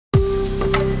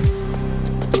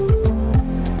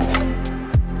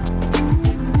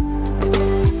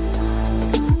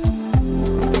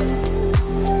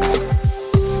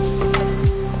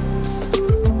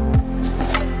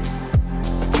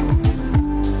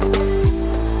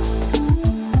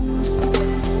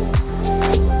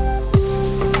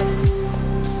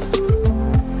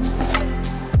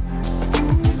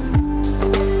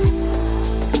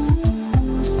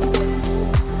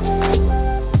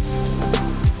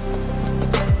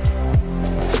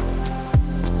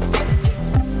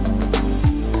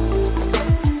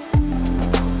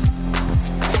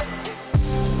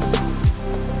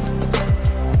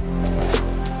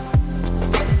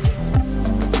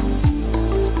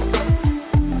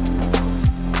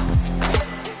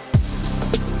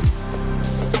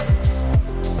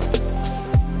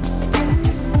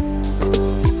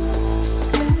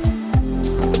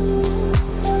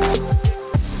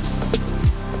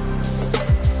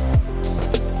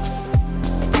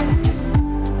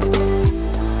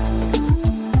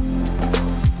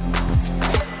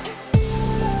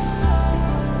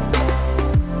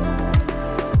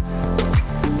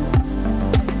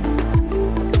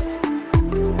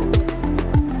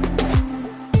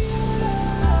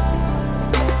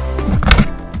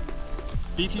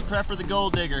Prepper the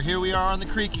Gold Digger. Here we are on the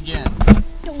creek again.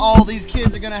 All these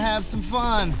kids are gonna have some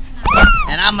fun.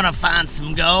 And I'm gonna find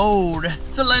some gold.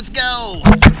 So let's go.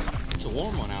 It's a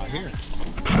warm one out here.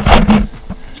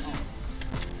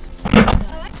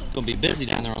 It's gonna be busy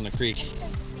down there on the creek.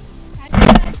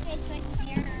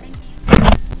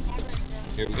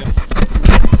 Here we go.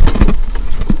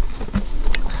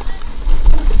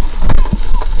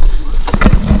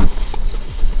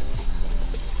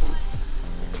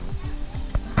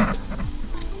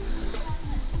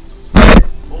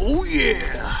 Oh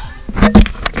yeah!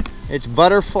 It's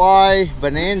butterfly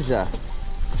bonanza.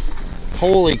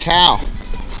 Holy cow.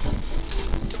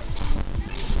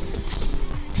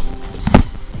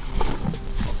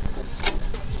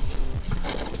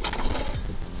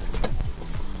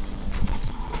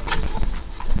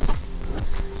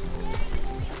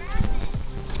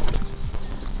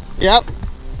 Yep.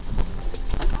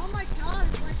 Oh my god,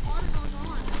 it's like water goes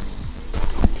on.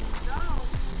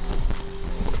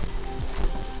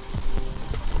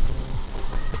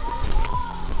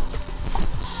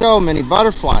 So many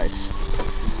butterflies.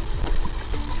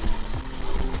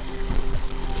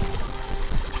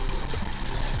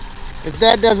 If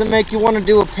that doesn't make you want to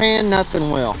do a pan,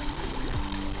 nothing will.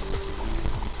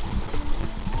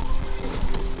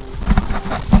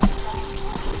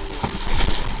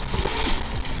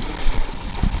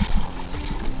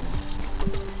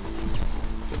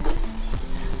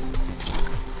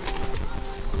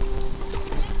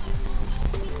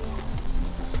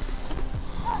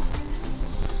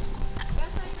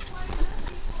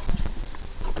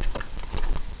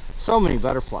 So many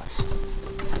butterflies.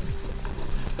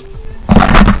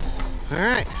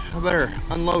 Alright, I better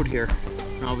unload here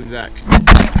and I'll be back.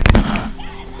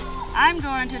 I'm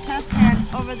going to test pad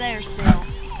over there still.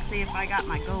 See if I got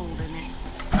my gold in it.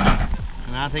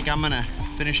 And I think I'm gonna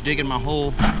finish digging my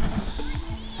hole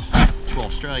to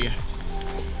Australia.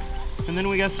 And then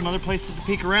we got some other places to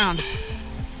peek around.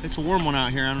 It's a warm one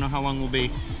out here. I don't know how long we'll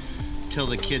be till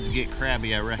the kids get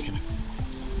crabby, I reckon.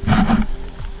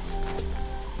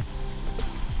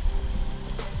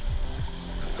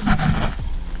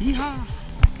 Yeehaw!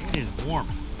 It is warm.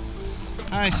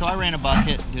 Alright, so I ran a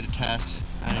bucket, did a test.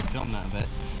 I didn't film that, but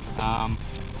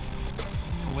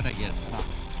what did I get? About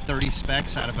 30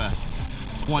 specks out of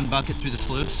one bucket through the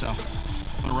sluice, so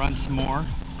I'm gonna run some more.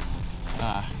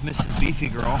 Mrs. Beefy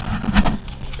girl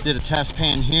did a test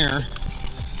pan here,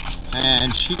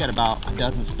 and she got about a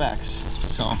dozen specks.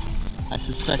 So I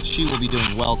suspect she will be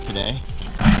doing well today.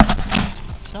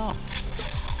 So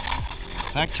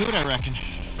back to it, I reckon.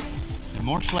 And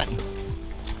more sweating.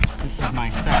 This is my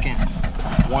second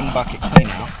one bucket clean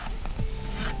out.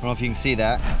 I don't know if you can see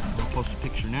that. I'll post a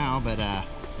picture now, but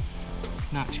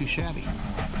not too shabby.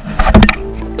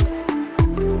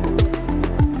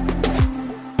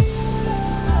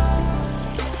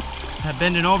 That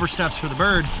bending over stuff's for the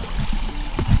birds.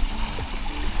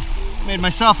 Made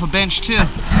myself a bench too,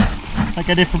 like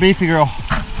I did for Beefy Girl.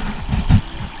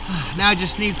 Now I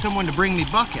just need someone to bring me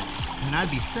buckets, and I'd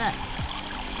be set.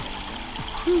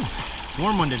 Whew.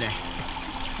 Warm one today.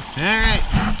 Alright.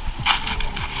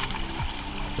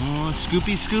 Oh,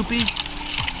 scoopy, scoopy.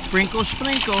 Sprinkle,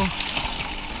 sprinkle.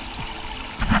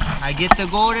 I get the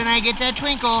gold and I get that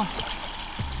twinkle.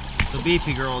 So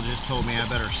Beefy Girl just told me I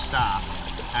better stop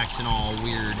acting all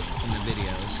weird in the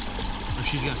videos, or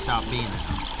she's gonna stop being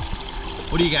there.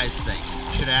 What do you guys think?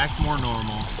 Should I act more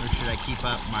normal, or should I keep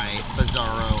up my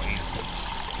bizarro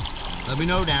antics? Let me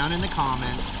know down in the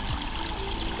comments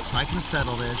so I can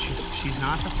settle this. She's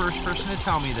not the first person to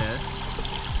tell me this.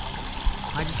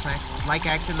 I just like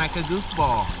acting like a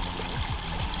goofball.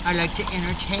 I like to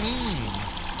entertain.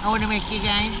 I want to make you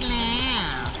guys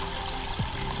laugh.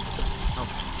 Oh,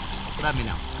 let me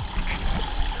know.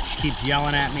 She keeps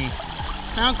yelling at me.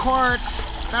 Found quartz,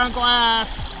 found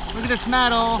glass, look at this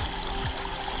metal.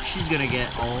 She's gonna get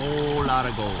a whole lot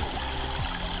of gold.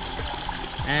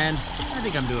 And I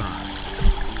think I'm doing all right.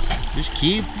 Just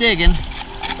keep digging.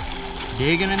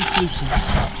 Digging and sluicing.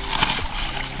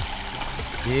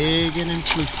 Digging and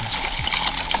sluicing.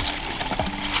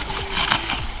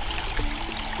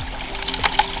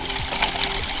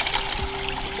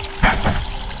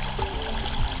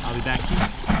 I'll be back soon.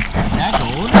 Is that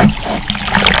gold?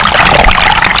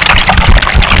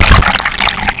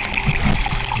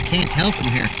 I can't tell from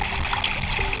here.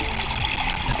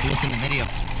 Have to look in the video.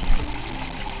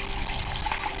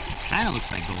 Kind of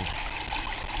looks like gold.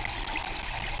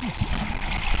 A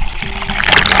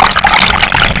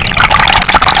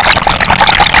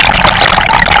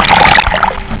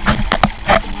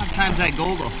lot of times that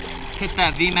gold will hit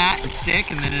that V-mat and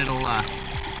stick, and then it'll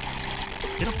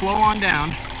flow on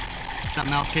down.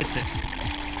 Something else hits it.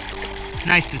 It's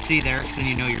nice to see there, because then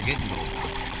you know you're getting gold.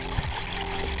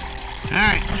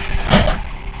 Alright.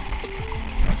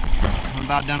 I'm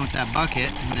about done with that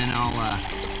bucket, and then I'll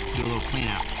do a little clean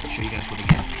out. Show you guys what I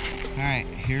get. Alright,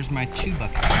 here's my 2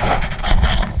 buckets.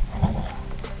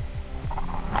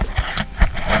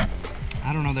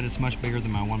 I don't know that it's much bigger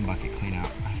than my 1 bucket clean out.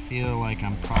 I feel like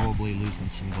I'm probably losing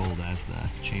some gold as the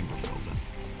chamber fills up.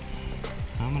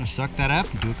 I'm going to suck that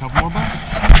up and do a couple more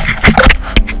buckets.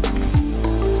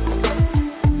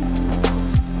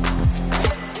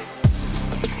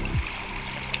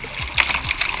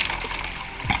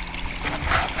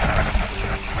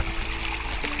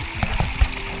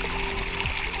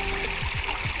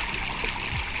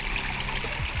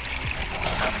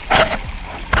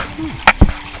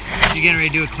 She's getting ready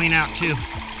to do a clean out too.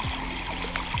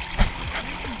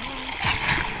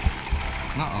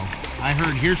 Uh-oh. I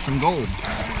heard here's some gold.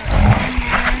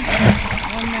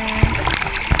 One there.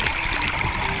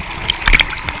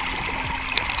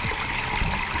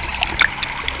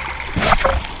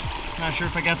 Not sure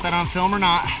if I got that on film or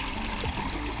not.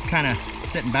 Kind of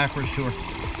sitting backwards to her.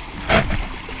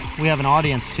 We have an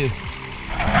audience too.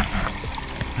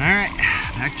 All right,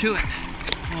 back to it.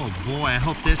 Oh boy, I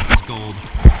hope this is gold.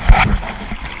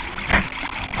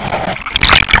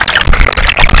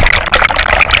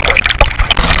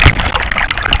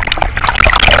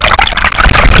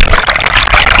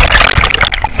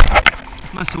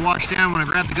 Must have washed down when I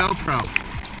grabbed the GoPro.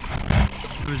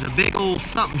 There was a big old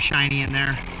something shiny in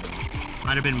there.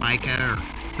 Might have been mica or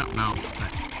something else,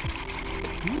 but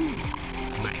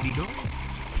might be gold.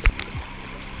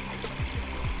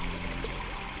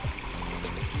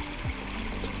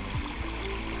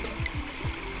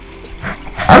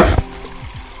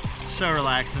 So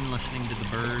relaxing, listening to the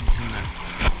birds and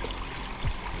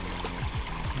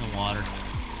the water.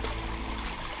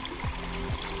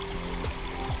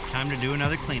 Time to do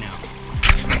another clean out.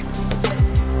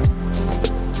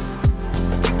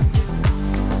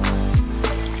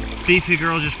 Beefy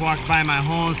girl just walked by my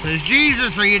hole and says,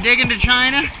 "Jesus, are you digging to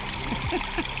China?"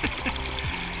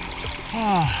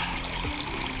 Oh,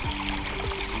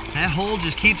 that hole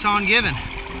just keeps on giving.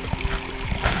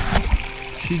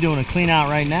 She's doing a clean out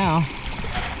right now.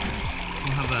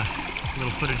 We'll have a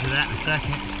little footage of that in a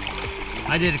second.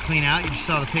 I did a clean out, you just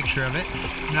saw the picture of it.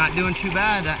 Not doing too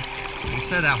bad. Like I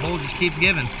said, that hole just keeps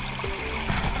giving.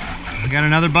 I got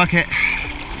another bucket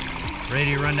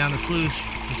ready to run down the sluice.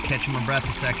 Just catching my breath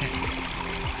a second.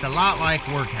 It's a lot like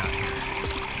work out here.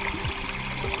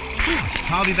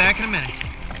 I'll be back in a minute.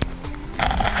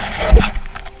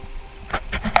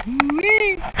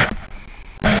 Whee!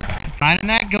 Finding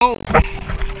that gold.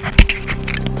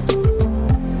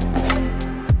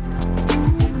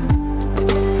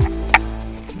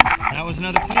 That was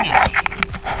another clean out.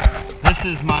 This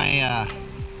is my,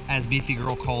 as Beefy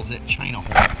Girl calls it, China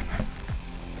hole.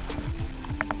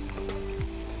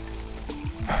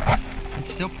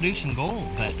 It's still producing gold,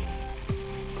 but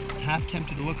half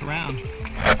tempted to look around.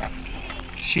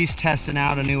 She's testing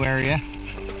out a new area.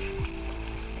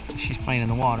 She's playing in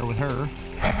the water with her.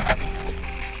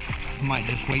 Might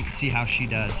just wait to see how she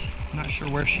does. I'm not sure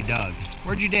where she dug.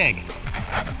 Where'd you dig?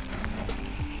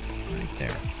 Right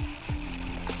there.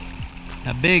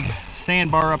 That big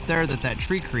sandbar up there that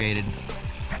tree created.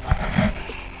 I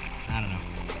don't know.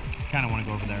 Kind of want to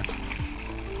go over there.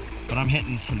 But I'm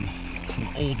hitting some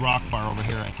old rock bar over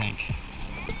here, I think,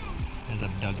 as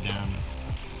I've dug down.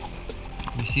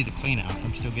 You see the clean outs.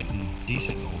 I'm still getting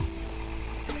decent gold.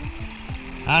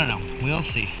 I don't know. We'll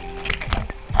see.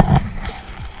 I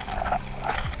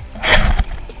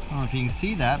don't know if you can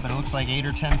see that, but it looks like 8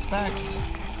 or 10 specks.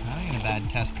 That ain't a bad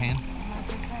test pan.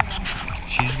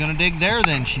 She's gonna dig there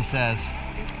then, she says.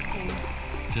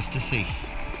 Just to see.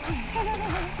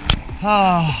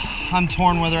 Oh, I'm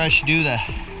torn whether I should do the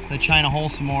China hole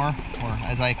some more, or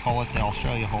as I call it, the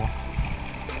Australia hole,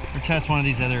 or test one of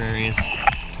these other areas.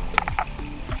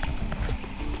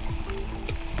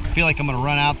 I feel like I'm gonna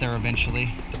run out there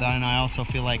eventually, but then I also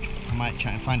feel like I might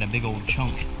try and find a big old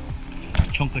chunka.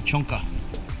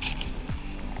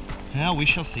 Well, we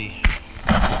shall see.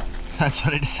 That's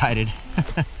what I decided.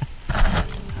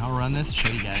 I'll run this, show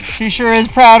you guys. She sure is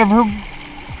proud of her,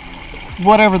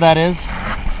 whatever that is.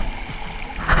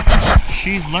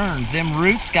 She's learned. Them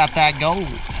roots got that gold.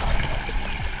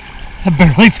 It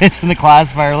barely fits in the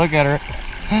classifier. Look at her.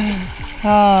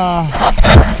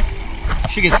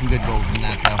 She gets some good gold from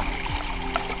that, though.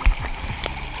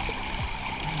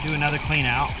 Do another clean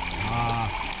out.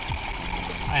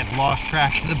 I have lost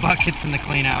track of the buckets and the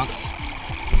clean outs.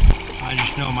 I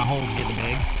just know my hole's getting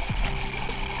big.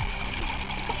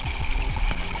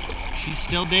 She's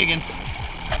still digging.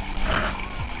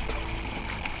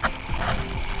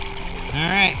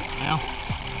 Alright, well,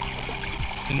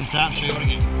 clean this out and show you what I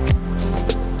get.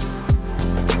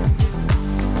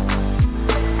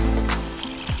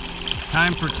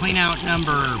 Time for clean out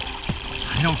number,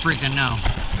 I don't freaking know.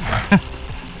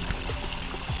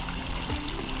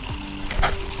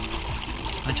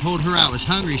 I told her I was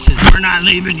hungry. She says, we're not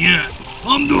leaving yet.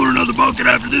 I'm doing another bucket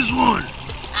after this one.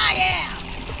 Oh yeah.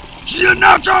 She said,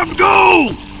 now time to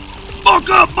go. Buck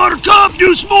up, Buttercup,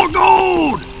 do some more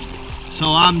gold.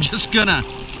 So I'm just gonna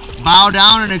bow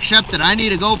down and accept that I need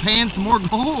to go pan some more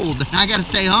gold. I gotta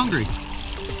stay hungry.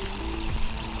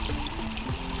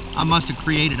 I must have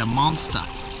created a monster.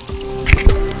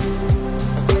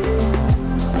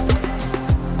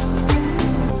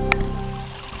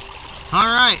 All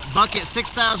right, bucket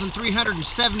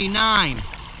 6,379.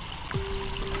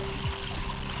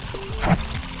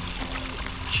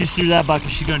 She's through that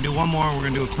bucket. She's gonna do one more. We're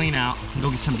gonna do a clean out and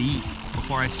go get something to eat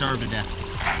before I starve to death.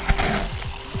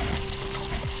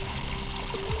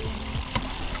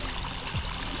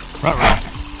 Ruh-roh.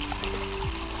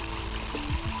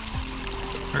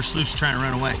 Her sleuth's trying to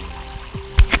run away.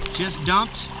 Just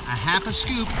dumped a half a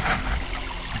scoop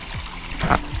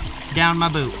down my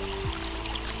boot.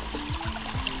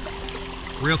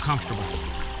 Real comfortable.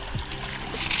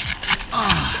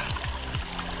 I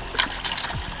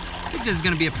think this is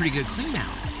going to be a pretty good clean out.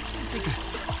 I think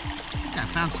I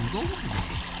found some gold today.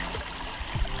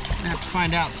 I'm going to have to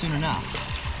find out soon enough.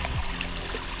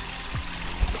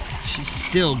 She's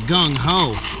still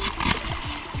gung-ho.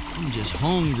 I'm just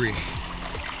hungry.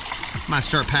 Might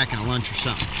start packing a lunch or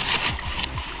something.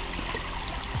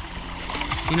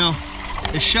 You know,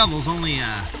 this shovel's only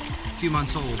a few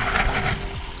months old.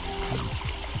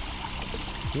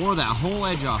 Wore that whole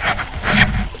edge off of it.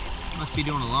 Must be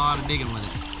doing a lot of digging with it.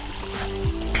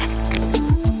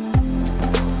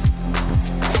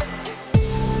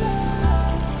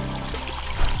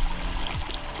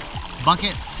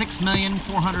 Bucket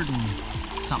 6,400,000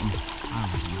 and something. I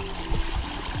don't know.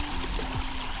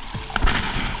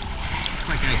 Looks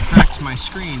like I cracked my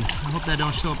screen. I hope that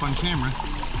don't show up on camera.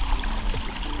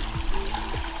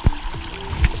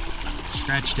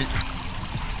 Scratched it.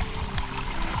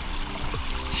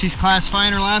 She's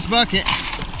classifying her last bucket.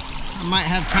 I might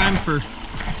have time for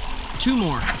 2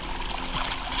 more.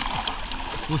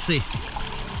 We'll see.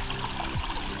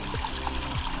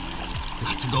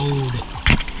 Lots of gold.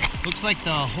 Looks like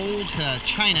the hole to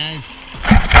China is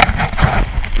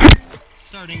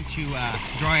starting to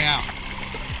dry out.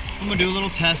 I'm gonna do a little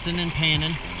testing and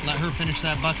panning, let her finish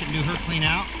that bucket and do her clean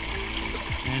out,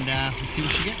 and we'll see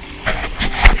what she gets.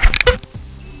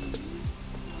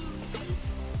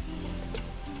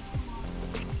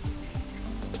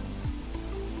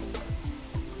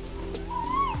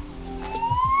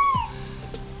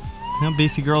 Now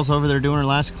Beefy girl's over there doing her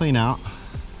last clean out.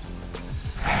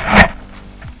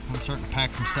 I'm starting to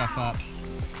pack some stuff up.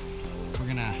 We're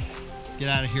gonna get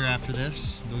out of here after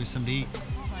this, go get something to eat.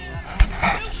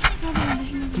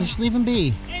 Just leave him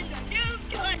be.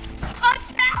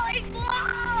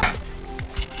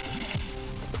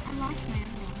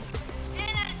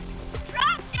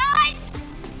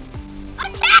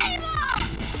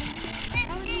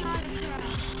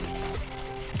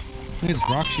 Look at this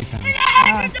rock she found. Oh,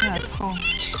 that's cool.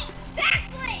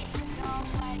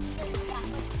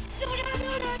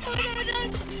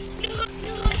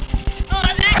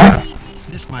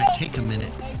 This might take a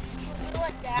minute.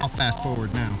 I'll fast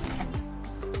forward now.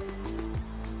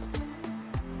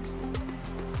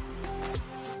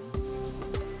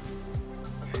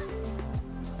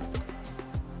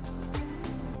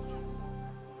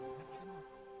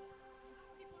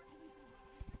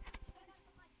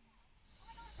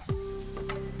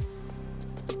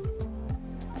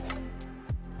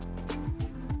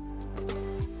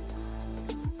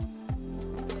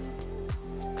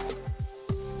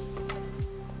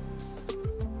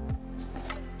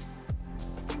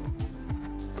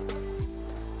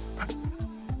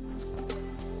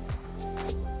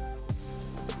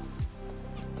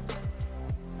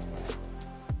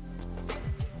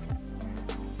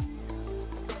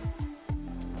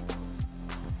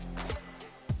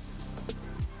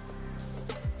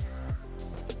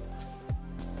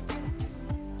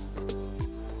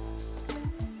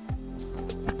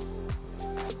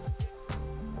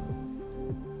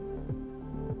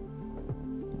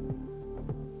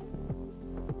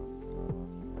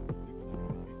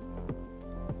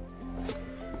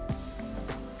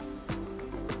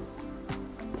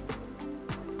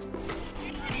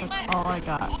 That's all I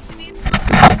got.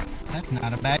 That's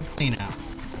not a bad clean out.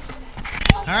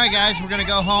 Alright guys, we're gonna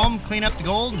go home, clean up the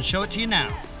gold, and show it to you now.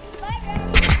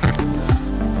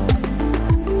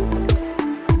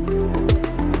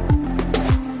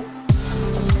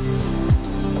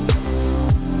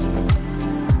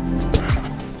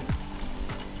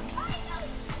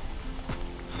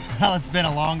 Well, it's been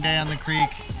a long day on the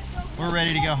creek. We're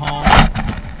ready to go home.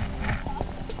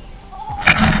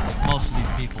 Most of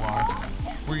these people are.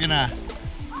 We're gonna,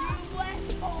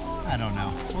 I don't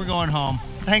know. We're going home.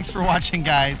 Thanks for watching,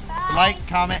 guys. Like,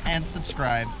 comment, and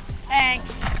subscribe.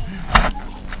 Thanks.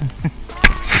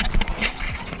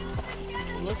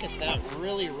 Look at that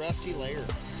really rusty layer.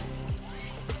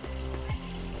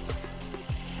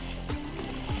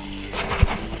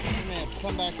 I may have to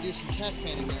come back and do some test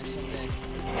painting there someday.